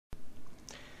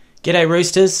G'day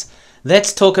Roosters.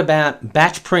 Let's talk about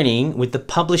batch printing with the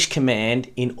publish command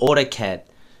in AutoCAD.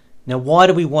 Now, why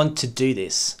do we want to do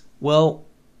this? Well,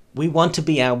 we want to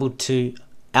be able to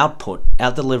output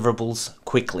our deliverables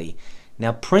quickly.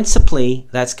 Now, principally,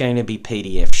 that's going to be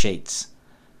PDF sheets.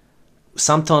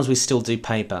 Sometimes we still do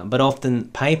paper, but often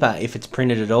paper, if it's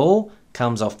printed at all,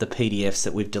 comes off the PDFs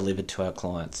that we've delivered to our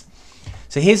clients.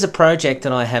 So here's a project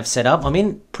that I have set up. I'm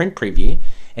in print preview,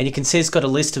 and you can see it's got a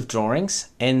list of drawings,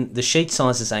 and the sheet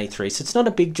size is A3. So it's not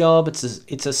a big job,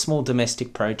 it's a small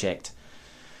domestic project.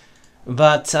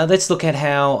 But let's look at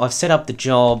how I've set up the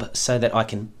job so that I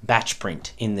can batch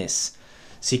print in this.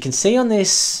 So you can see on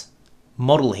this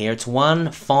model here, it's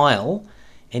one file,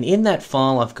 and in that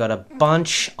file I've got a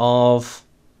bunch of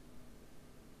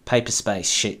paper space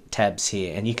sheet tabs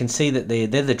here, and you can see that they're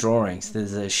the drawings.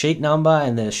 There's a sheet number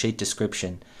and the sheet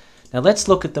description. Now let's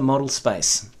look at the model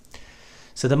space.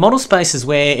 So the model space is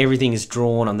where everything is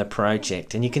drawn on the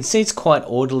project, and you can see it's quite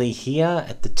orderly here.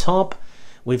 At the top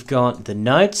we've got the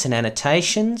notes and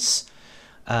annotations.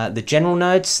 The general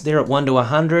notes, they're at 1 to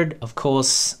 100. Of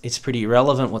course, it's pretty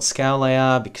irrelevant what scale they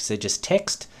are because they're just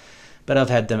text, but I've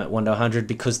had them at 1 to 100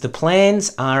 because the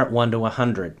plans are at 1 to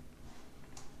 100.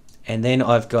 And then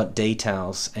I've got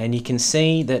details, and you can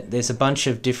see that there's a bunch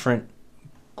of different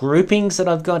groupings that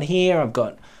I've got here. I've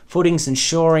got footings and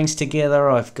shorings together.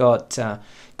 I've got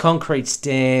concrete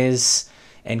stairs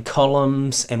and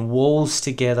columns and walls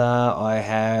together. I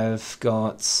have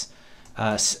got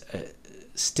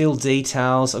steel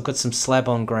details. I've got some slab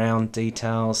on ground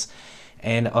details,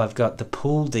 and I've got the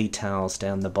pool details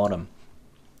down the bottom.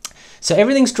 So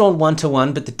everything's drawn 1 to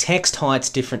 1, but the text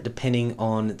height's different depending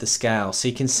on the scale. So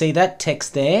you can see that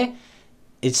text there,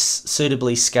 it's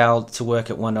suitably scaled to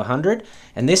work at 1 to 100,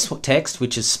 and this text,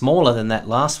 which is smaller than that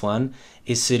last one,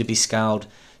 is suitably scaled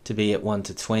to be at 1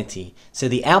 to 20. So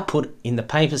the output in the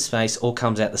paper space all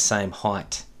comes out the same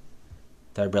height,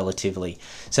 though relatively.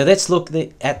 So let's look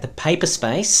at the paper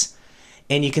space,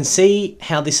 and you can see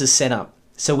how this is set up.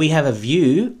 So we have a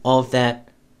view of that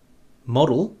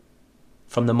model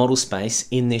from the model space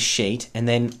in this sheet, and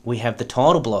then we have the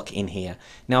title block in here.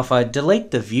 Now if I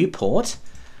delete the viewport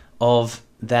of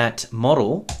that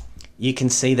model, you can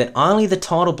see that only the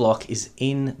title block is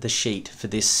in the sheet for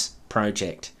this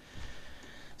project.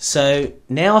 So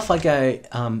now if I go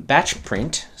batch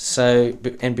print,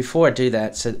 and before I do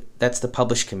that, so that's the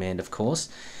publish command, of course,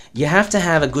 you have to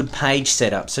have a good page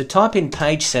setup. So type in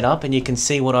page setup and you can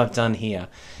see what I've done here.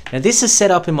 Now this is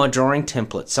set up in my drawing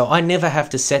template, so I never have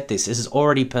to set this. This is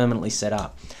already permanently set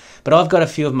up. But I've got a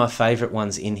few of my favorite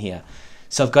ones in here.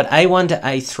 So I've got A1 to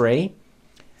A3,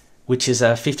 which is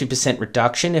a 50%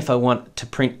 reduction. If I want to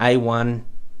print A1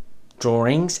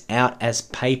 drawings out as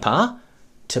paper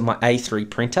to my A3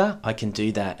 printer, I can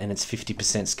do that, and it's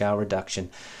 50% scale reduction.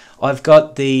 I've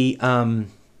got the A1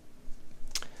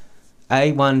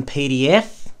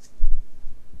 PDF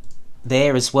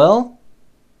there as well,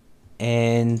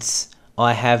 and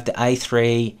I have the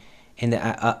A3 and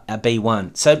a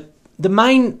B1. So the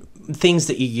main things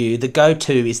that you use, the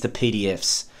go-to is the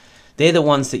PDFs. They're the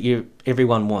ones that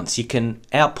everyone wants. You can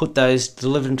output those,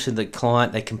 deliver them to the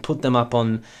client. They can put them up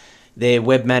on their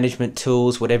web management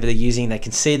tools, whatever they're using. They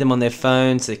can see them on their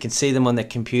phones, they can see them on their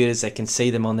computers, they can see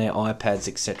them on their iPads,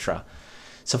 etc.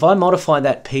 So if I modify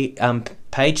that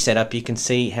page setup, you can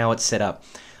see how it's set up.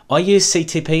 I use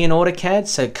CTP in AutoCAD,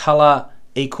 so color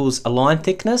equals align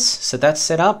thickness, so that's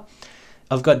set up.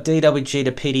 I've got DWG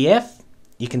to PDF,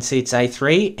 you can see it's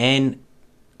A3, and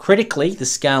critically the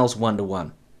scale's 1 to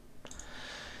 1.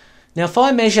 Now if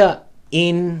I measure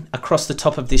in across the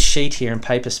top of this sheet here in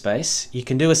paper space, you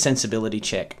can do a sensibility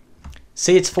check.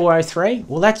 See it's 403?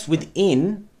 Well, that's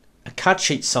within a cut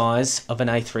sheet size of an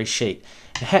A3 sheet.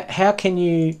 How can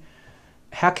you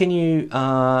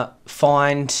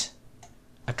find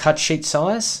a cut sheet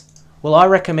size? Well, I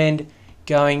recommend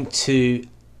going to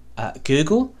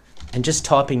Google and just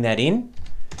typing that in,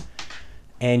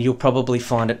 and you'll probably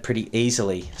find it pretty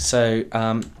easily. So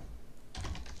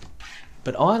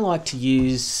but I like to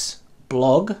use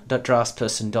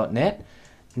blog.draftsperson.net.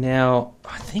 Now,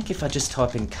 I think if I just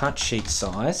type in cut sheet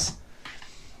size,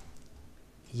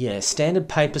 yeah, standard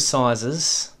paper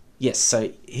sizes. Yes,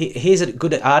 so here's a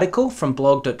good article from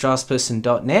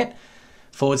blog.draftsperson.net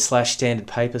 /standard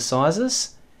paper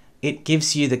sizes. It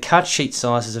gives you the cut sheet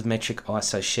sizes of metric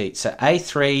ISO sheets. So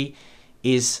A3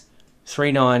 is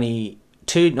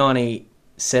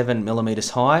 297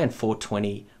 millimeters high and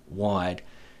 420 wide.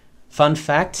 Fun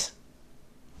fact,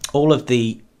 all of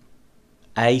the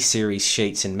A series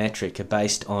sheets in metric are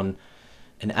based on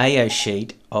an AO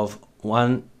sheet of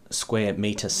 1 square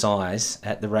meter size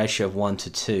at the ratio of 1 to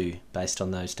 2 based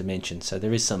on those dimensions. So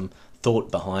there is some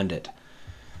thought behind it.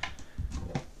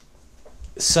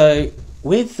 So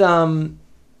with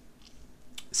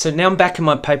so now I'm back in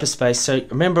my paper space. So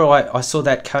remember I saw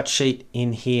that cut sheet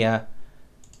in here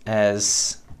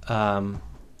as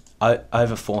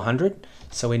over 400.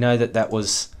 So we know that it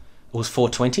was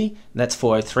 420, and that's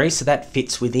 403. So that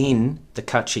fits within the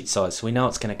cut sheet size. So we know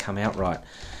it's going to come out right.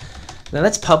 Now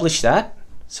let's publish that.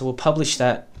 So we'll publish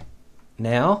that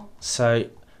now. So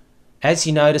as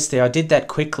you notice there, I did that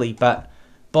quickly, but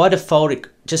by default it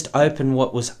just opened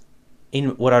what was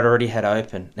in what I'd already had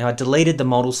open. Now I deleted the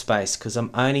model space because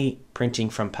I'm only printing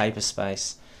from paper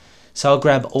space. So I'll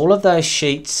grab all of those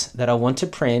sheets that I want to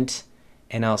print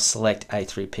and I'll select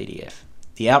A3 PDF.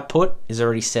 The output is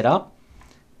already set up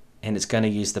and it's going to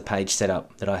use the page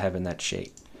setup that I have in that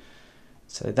sheet.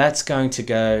 So that's going to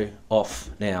go off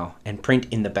now and print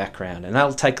in the background, and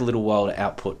that'll take a little while to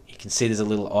output. You can see there's a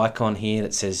little icon here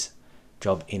that says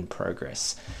job in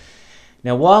progress.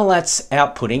 Now while that's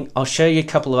outputting, I'll show you a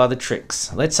couple of other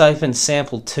tricks. Let's open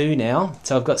sample 2 now.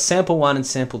 So I've got sample 1 and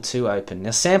sample 2 open.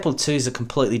 Now sample 2 is a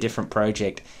completely different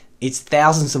project. It's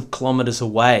thousands of kilometers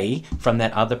away from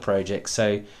that other project.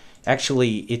 So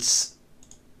actually it's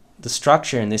the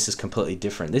structure in this is completely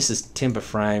different. This is timber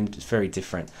framed, it's very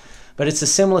different. But it's a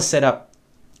similar setup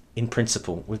in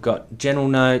principle. We've got general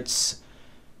notes,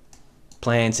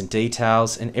 plans and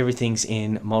details, and everything's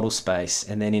in model space.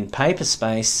 And then in paper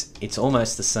space, it's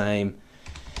almost the same.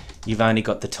 You've only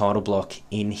got the title block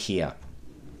in here.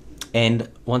 And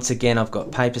once again, I've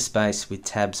got paper space with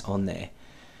tabs on there.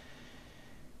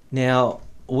 Now,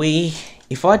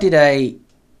 if I did a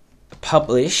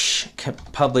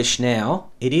publish now,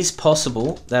 it is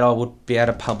possible that I would be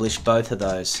able to publish both of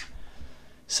those.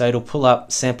 So it'll pull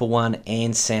up sample 1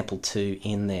 and sample 2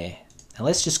 in there. Now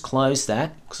let's just close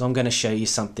that because I'm going to show you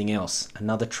something else,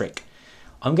 another trick.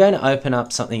 I'm going to open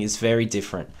up something that's very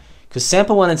different because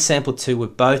sample 1 and sample 2 were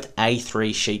both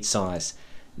A3 sheet size.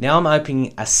 Now I'm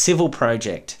opening a civil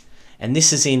project and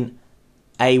this is in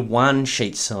A1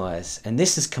 sheet size, and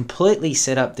this is completely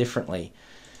set up differently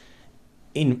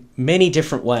in many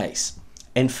different ways.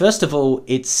 And first of all,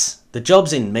 the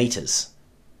job's in meters,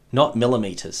 not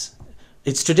millimeters.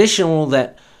 It's traditional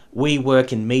that we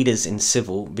work in meters in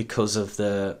civil because of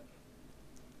the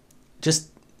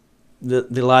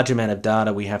large amount of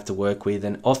data we have to work with,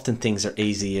 and often things are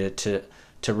easier to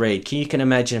read. You can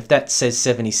imagine if that says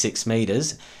 76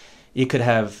 meters, you could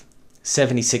have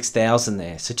 76,000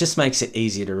 there. So it just makes it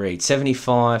easier to read.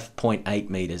 75.8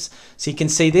 meters. So you can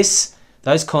see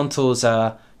those contours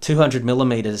are 200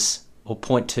 millimeters or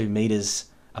 0.2 meters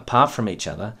apart from each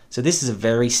other. So this is a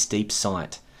very steep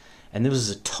site. And this is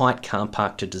a tight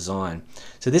compacted design.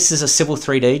 So this is a civil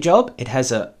 3D job. It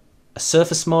has a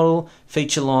surface model,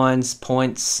 feature lines,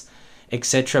 points,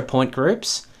 etc., point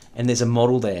groups, and there's a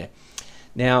model there.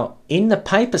 Now in the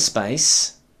paper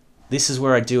space, this is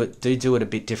where I do it a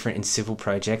bit different in civil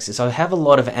projects, is I have a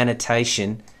lot of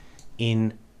annotation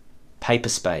in paper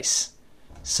space.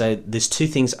 So there's two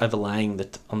things overlaying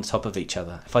on top of each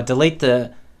other. If I delete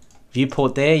the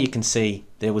viewport there, you can see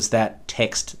there was that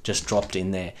text just dropped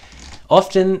in there.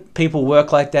 Often people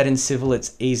work like that in civil. It's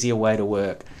an easier way to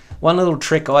work. One little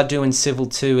trick I do in civil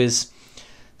too is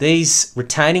these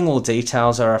retaining wall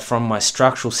details are from my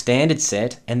structural standard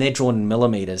set and they're drawn in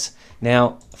millimeters.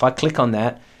 Now if I click on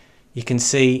that, you can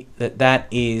see that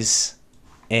is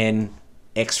an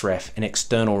XREF, an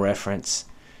external reference.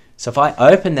 So if I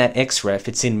open that XREF,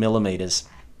 it's in millimeters.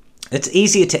 It's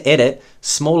easier to edit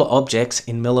smaller objects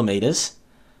in millimeters.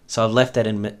 So I've left that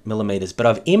in millimeters, but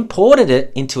I've imported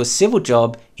it into a civil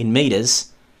job in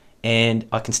meters, and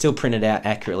I can still print it out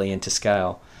accurately and to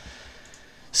scale.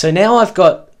 So now I've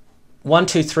got 1,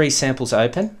 2, 3 samples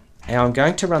open. Now I'm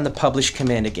going to run the publish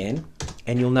command again,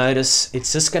 and you'll notice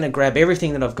it's just going to grab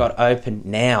everything that I've got open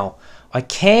now. I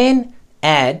can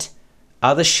add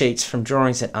other sheets from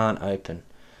drawings that aren't open.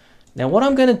 Now what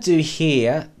I'm going to do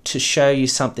here to show you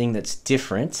something that's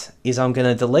different is I'm going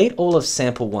to delete all of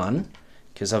sample 1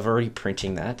 because I've already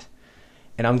printing that,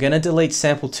 and I'm going to delete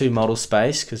sample 2 model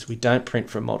space because we don't print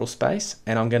from model space,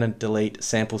 and I'm going to delete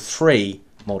sample 3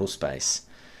 model space.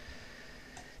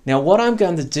 Now what I'm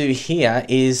going to do here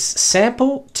is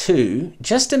sample 2,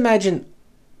 just imagine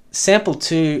sample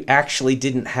 2 actually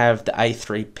didn't have the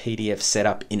A3 PDF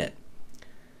setup in it.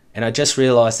 And I just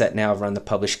realized that now I've run the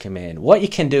publish command. What you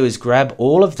can do is grab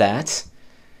all of that,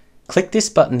 click this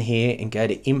button here and go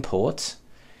to import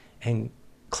and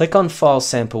click on file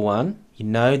sample 1. You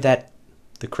know that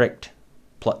the correct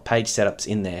page setup's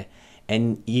in there,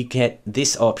 and you get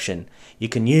this option. You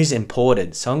can use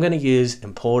imported. So I'm going to use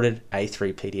imported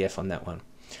A3 PDF on that one.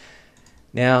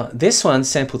 Now this one,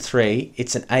 sample 3,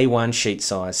 it's an A1 sheet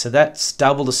size. So that's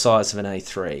double the size of an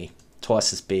A3,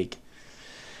 twice as big.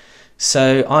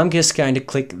 So I'm just going to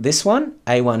click this one,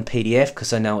 A1 PDF,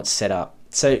 because I know it's set up.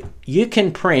 So you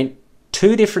can print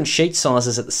 2 different sheet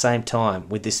sizes at the same time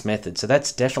with this method. So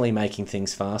that's definitely making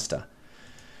things faster.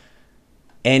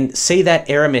 And see that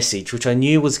error message, which I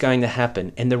knew was going to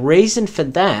happen. And the reason for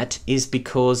that is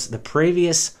because the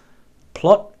previous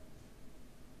plot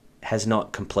has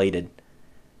not completed.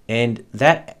 And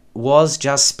that was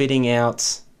just spitting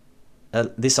out,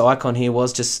 this icon here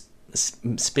was just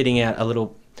spitting out a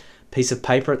little piece of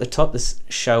paper at the top to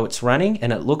show it's running,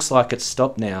 and it looks like it's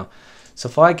stopped now. So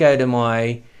if I go to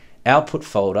my output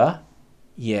folder,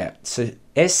 yeah, so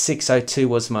S602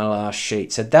 was my last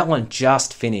sheet. So that one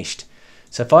just finished.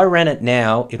 So if I ran it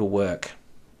now, it'll work.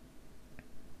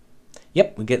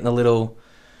 Yep, we're getting a little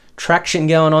traction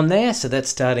going on there, so that's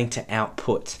starting to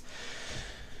output.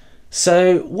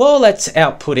 So while that's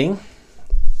outputting,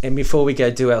 and before we go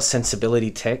do our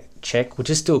sensibility check, we'll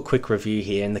just do a quick review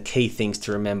here and the key things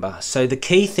to remember. So the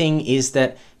key thing is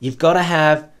that you've got to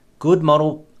have good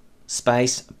model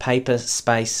space, paper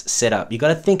space setup. You've got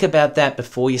to think about that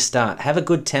before you start. Have a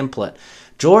good template.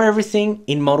 Draw everything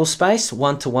in model space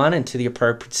 1:1 and to the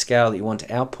appropriate scale that you want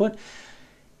to output.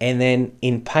 And then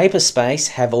in paper space,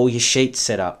 have all your sheets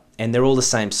set up, and they're all the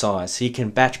same size, so you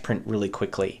can batch print really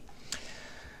quickly.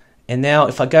 And now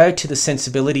if I go to the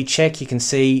sensibility check, you can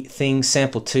see things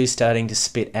sample 2 starting to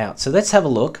spit out. So let's have a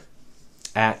look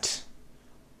at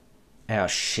our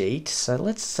sheet. So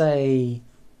let's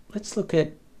look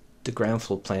at the ground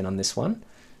floor plan on this one,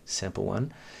 sample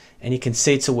 1. And you can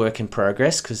see it's a work in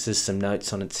progress because there's some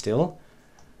notes on it still.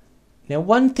 Now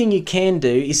one thing you can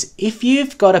do is if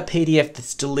you've got a PDF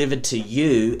that's delivered to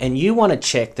you and you want to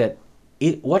check that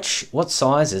what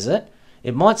size is it,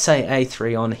 it might say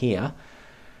A3 on here,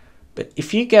 but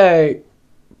if you go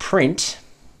print,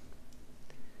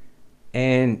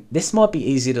 and this might be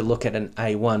easier to look at an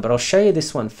A1, but I'll show you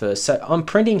this one first. So I'm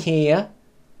printing here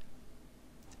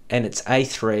and it's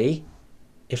A3.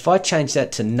 If I change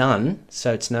that to none,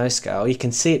 so it's no scale, you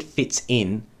can see it fits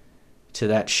in to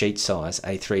that sheet size,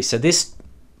 A3. So this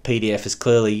PDF has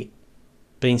clearly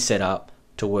been set up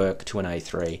to work to an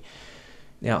A3.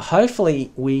 Now,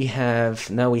 hopefully we have,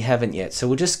 no, we haven't yet. So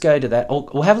we'll just go to that.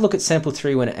 We'll have a look at sample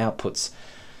 3 when it outputs.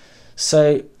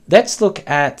 So let's look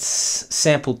at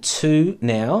sample 2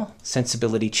 now,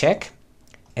 sensibility check.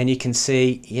 And you can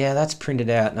see, yeah, that's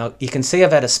printed out. Now you can see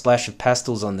I've had a splash of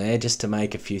pastels on there just to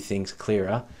make a few things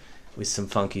clearer with some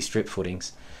funky strip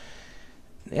footings.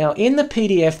 Now in the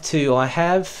PDF too, I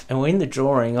have, and in the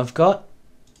drawing, I've got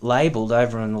labeled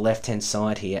over on the left hand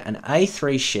side here an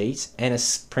A3 sheet and a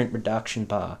print reduction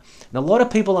bar. And a lot of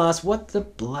people ask, what the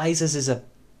blazes is a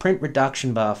print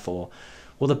reduction bar for?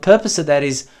 Well, the purpose of that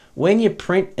is when you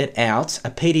print it out,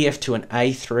 a PDF to an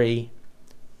A3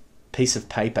 piece of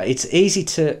paper, it's easy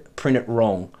to print it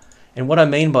wrong. And what I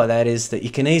mean by that is that you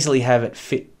can easily have it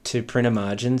fit to printer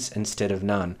margins instead of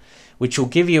none, which will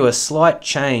give you a slight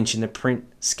change in the print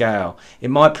scale.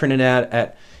 It might print it out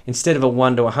at, instead of a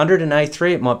 1:100 in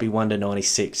A3, it might be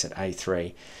 1:96 at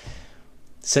A3.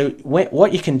 So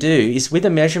what you can do is with a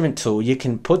measurement tool, you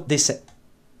can put this,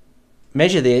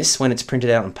 measure this when it's printed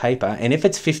out on paper, and if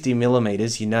it's 50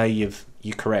 millimeters, you know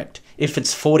you're correct. If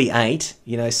it's 48,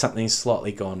 you know something's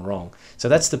slightly gone wrong. So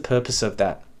that's the purpose of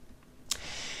that.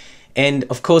 And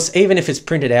of course, even if it's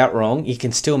printed out wrong, you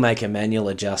can still make a manual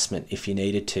adjustment if you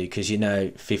needed to, because you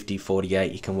know 50,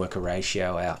 48, you can work a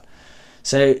ratio out.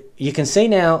 So you can see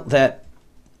now that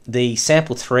the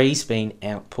sample 3's been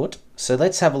output. So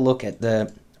let's have a look at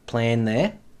the plan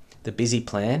there, the busy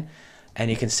plan, and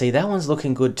you can see that one's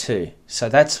looking good too. So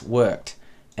that's worked.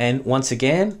 And once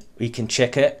again, we can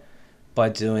check it by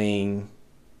doing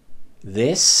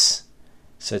this.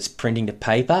 So it's printing to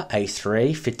paper,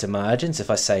 A3, fit to margins. If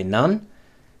I say none,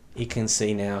 you can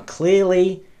see now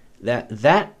clearly that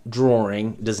that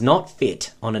drawing does not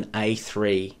fit on an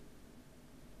A3.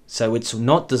 So it's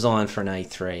not designed for an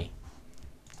A3.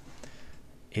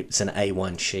 It's an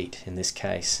A1 sheet in this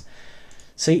case.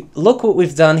 So look what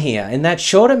we've done here. In that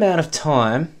short amount of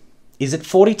time, is it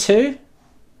 42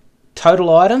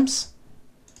 total items?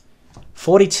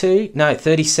 42? No,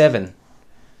 37.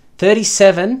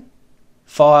 37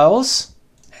 files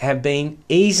have been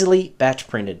easily batch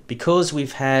printed because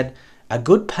we've had a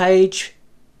good page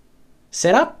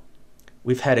setup,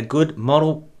 we've had a good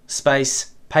model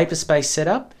space, paper space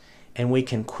setup, and we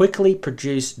can quickly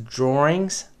produce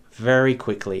drawings very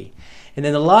quickly. And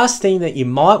then the last thing that you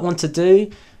might want to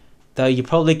do, though you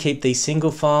probably keep these single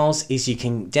files, is you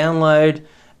can download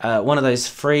one of those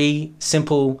free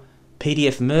simple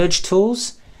PDF merge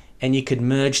tools, and you could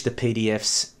merge the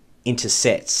PDFs into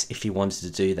sets if you wanted to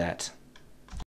do that.